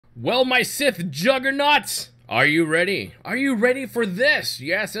Well, my Sith Juggernauts, are you ready? Are you ready for this?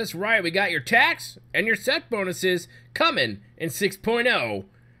 Yes, that's right. We got your tax and your set bonuses coming in 6.0.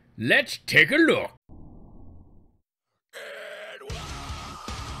 Let's take a look.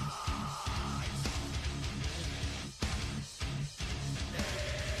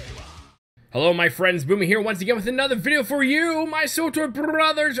 Hello, my friends. Boomy here once again with another video for you, my Swtor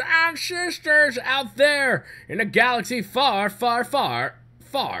brothers and sisters out there in a galaxy far, far, far,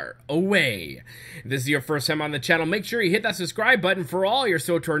 far away. If this is your first time on the channel, make sure you hit that subscribe button for all your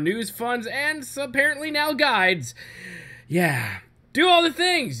Swtor news, funds, and apparently now guides. Yeah, do all the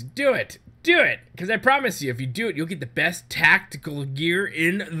things. Do it. Do it. Because I promise you, if you do it, you'll get the best tactical gear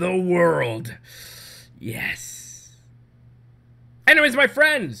in the world. Yes. Anyways, my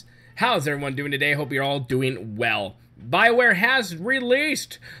friends, how's everyone doing today? Hope you're all doing well. BioWare has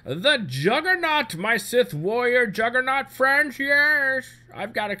released the Juggernaut, my Sith Warrior Juggernaut friends. Yes,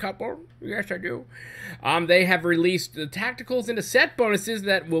 I've got a couple. Yes, I do. They have released the tacticals and the set bonuses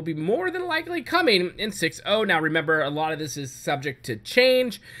that will be more than likely coming in 6.0. Now, remember, a lot of this is subject to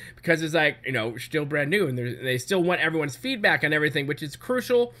change because it's like, you know, still brand new and they still want everyone's feedback on everything, which is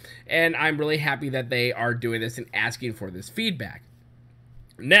crucial. And I'm really happy that they are doing this and asking for this feedback.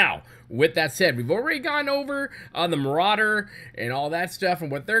 Now, with that said, we've already gone over the Marauder and all that stuff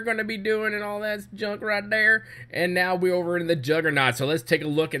and what they're going to be doing and all that junk right there. And now we're over in the Juggernaut. So let's take a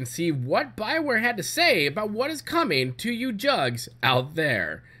look and see what BioWare had to say about what is coming to you jugs out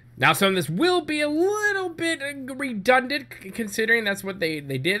there. Now, some of this will be a little bit redundant, considering that's what they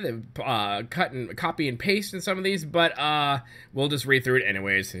did, cut and copy and paste in some of these, but we'll just read through it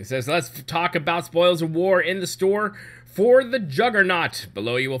anyways. It says, let's talk about spoils of war in the store for the Juggernaut.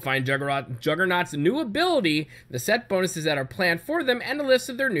 Below you will find Juggernaut's new ability, the set bonuses that are planned for them, and a list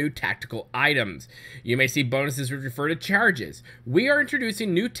of their new tactical items. You may see bonuses which refer to charges. We are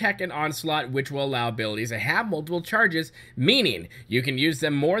introducing new tech in Onslaught which will allow abilities to have multiple charges, meaning you can use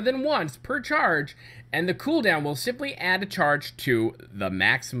them more than once per charge, and the cooldown will simply add a charge to the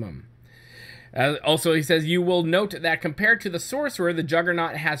maximum. Also, he says, you will note that compared to the Sorcerer, the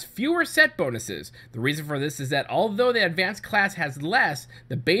Juggernaut has fewer set bonuses. The reason for this is that although the advanced class has less,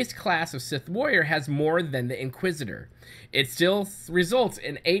 the base class of Sith Warrior has more than the Inquisitor. It still results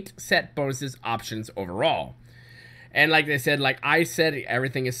in 8 set bonuses options overall. And like they said, like I said,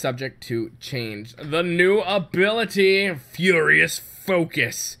 everything is subject to change. The new ability, Furious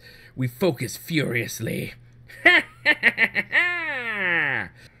Focus. We focus furiously.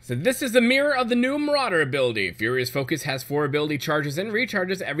 So this is the mirror of the new Marauder ability. Furious Focus has 4 ability charges and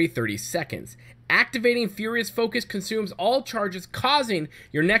recharges every 30 seconds. Activating Furious Focus consumes all charges, causing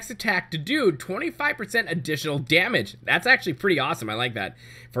your next attack to do 25% additional damage. That's actually pretty awesome. I like that.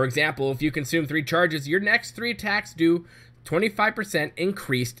 For example, if you consume 3 charges, your next 3 attacks do 25%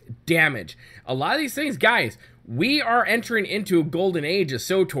 increased damage. A lot of these things, guys, we are entering into a golden age of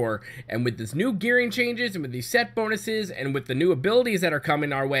Swtor, and with this new gearing changes and with these set bonuses and with the new abilities that are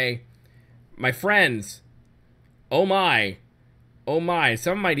coming our way, my friends, oh my,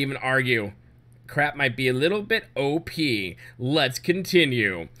 some might even argue crap might be a little bit OP. Let's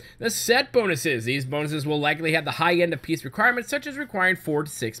continue. The set bonuses. These bonuses will likely have the high end of piece requirements, such as requiring 4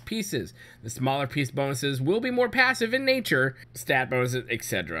 to 6 pieces. The smaller piece bonuses will be more passive in nature, stat bonuses,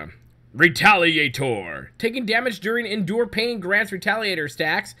 etc. Retaliator. Taking damage during Endure Pain grants Retaliator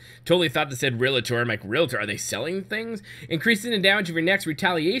stacks. Totally thought this said Realtor. I'm like, Realtor, are they selling things? Increasing the damage of your next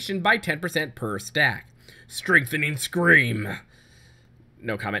retaliation by 10% per stack. Strengthening Scream.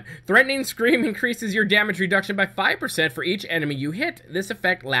 No comment. Threatening Scream increases your damage reduction by 5% for each enemy you hit. This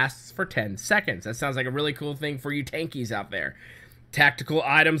effect lasts for 10 seconds. That sounds like a really cool thing for you tankies out there. Tactical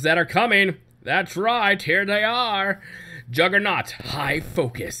items that are coming. That's right, here they are. Juggernaut, High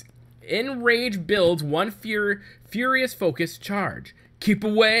Focus. Enrage builds 1 Furious Focus charge. Keep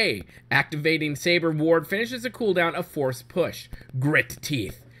Away. Activating Saber Ward finishes a cooldown of Force Push. Grit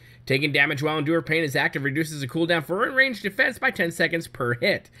Teeth. Taking damage while Endure Pain is active reduces the cooldown for ranged defense by 10 seconds per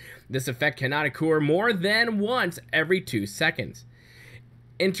hit. This effect cannot occur more than once every 2 seconds.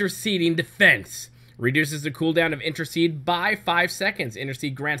 Interceding Defense. Reduces the cooldown of Intercede by 5 seconds.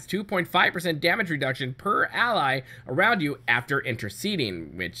 Intercede grants 2.5% damage reduction per ally around you after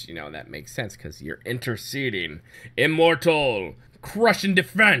interceding, which, you know, that makes sense because you're interceding. Immortal. Crushing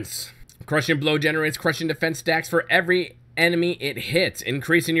Defense. Crushing Blow generates Crushing Defense stacks for every enemy it hits,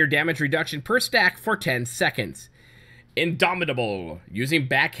 increasing your damage reduction per stack for 10 seconds. Indomitable. Using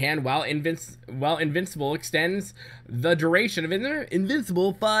Backhand while invincible extends the duration of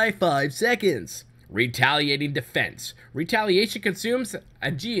invincible by 5 seconds. Retaliating Defense. Retaliation consumes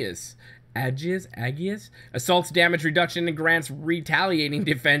Aegeus Agius? Assault's damage reduction and grants retaliating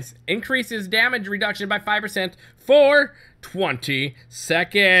defense. Increases damage reduction by 5% for 20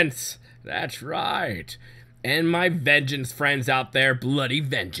 seconds. That's right. And my vengeance friends out there, bloody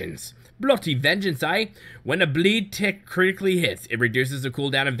vengeance. Bloody vengeance, aye? When a bleed tick critically hits, it reduces the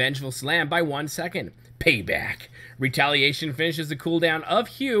cooldown of Vengeful Slam by 1 second. Payback. Retaliation finishes the cooldown of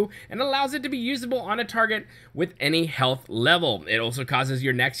Hue and allows it to be usable on a target with any health level. It also causes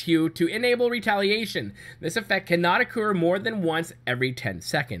your next Hue to enable Retaliation. This effect cannot occur more than once every 10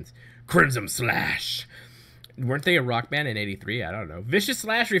 seconds. Crimson Slash. Weren't they a rock band in 83? I don't know. Vicious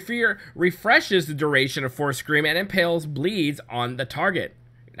Slash refreshes the duration of Force Scream and impales bleeds on the target.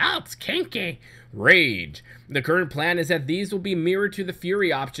 Now it's kinky. Rage. The current plan is that these will be mirrored to the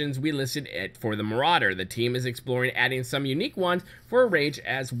Fury options we listed for the Marauder. The team is exploring adding some unique ones for Rage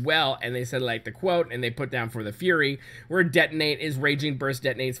as well, and they said, like the quote, and they put down for the Fury, where Detonate is Raging Burst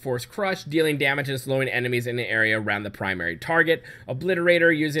detonates Force Crush, dealing damage and slowing enemies in the area around the primary target.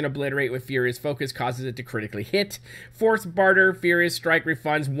 Obliterator, using Obliterate with Furious Focus, causes it to critically hit. Force Barter, Furious Strike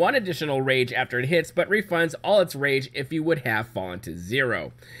refunds 1 additional Rage after it hits, but refunds all its Rage if you would have fallen to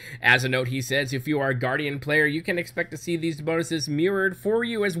 0. As a note, he says, if you are a Guardian player, you can expect to see these bonuses mirrored for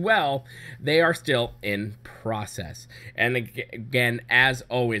you as well. They are still in process. And again, as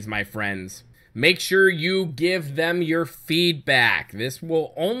always, my friends, make sure you give them your feedback. This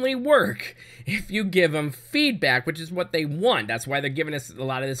will only work if you give them feedback, which is what they want. That's why they're giving us a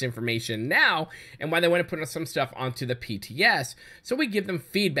lot of this information now, and why they want to put some stuff onto the PTS. So we give them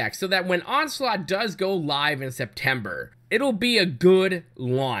feedback so that when Onslaught does go live in September, it'll be a good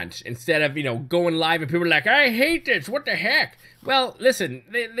launch instead of, you know, going live and people are like, I hate this, what the heck? Well, listen,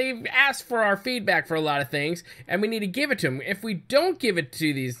 they've asked for our feedback for a lot of things, and we need to give it to them. If we don't give it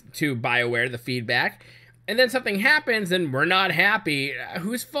to BioWare, the feedback, and then something happens and we're not happy,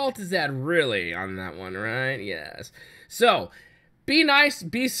 whose fault is that really on that one, right? Yes. So, be nice,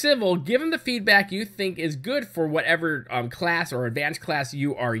 be civil, give them the feedback you think is good for whatever class or advanced class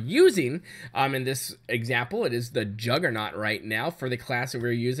you are using. In this example, it is the Juggernaut right now for the class that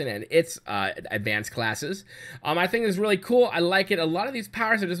we're using and its advanced classes. I think it's really cool. I like it. A lot of these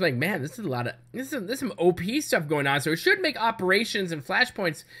powers are just like, man, this is some OP stuff going on. So it should make operations and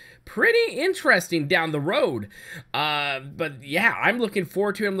flashpoints pretty interesting down the road. But yeah, I'm looking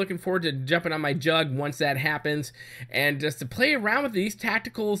forward to it. I'm looking forward to jumping on my Jug once that happens, and just to play around with these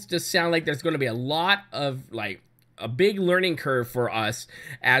tacticals. Just sound like there's going to be a lot of, like, a big learning curve for us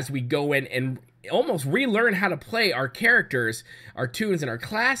as we go in and almost relearn how to play our characters, our tunes, and our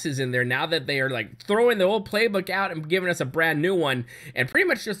classes in there, now that they are like throwing the old playbook out and giving us a brand new one and pretty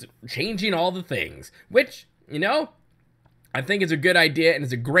much just changing all the things, which, you know, I think it's a good idea, and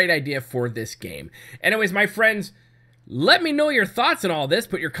it's a great idea for this game. Anyways, my friends, let me know your thoughts on all this.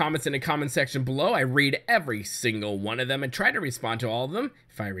 Put your comments in the comment section below. I read every single one of them and try to respond to all of them,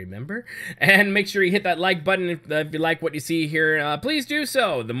 if I remember. And make sure you hit that like button if you like what you see here. Please do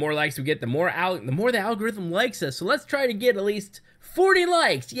so. The more likes we get, the more the algorithm likes us. So let's try to get at least 40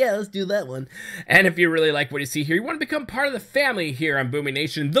 likes. Yeah, let's do that one. And if you really like what you see here, you want to become part of the family here on Boomy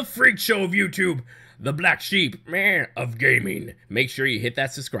Nation, the freak show of YouTube, the black sheep, man, of gaming. Make sure you hit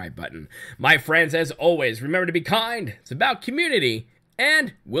that subscribe button. My friends, as always, remember to be kind. It's about community,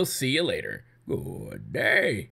 and we'll see you later. Good day.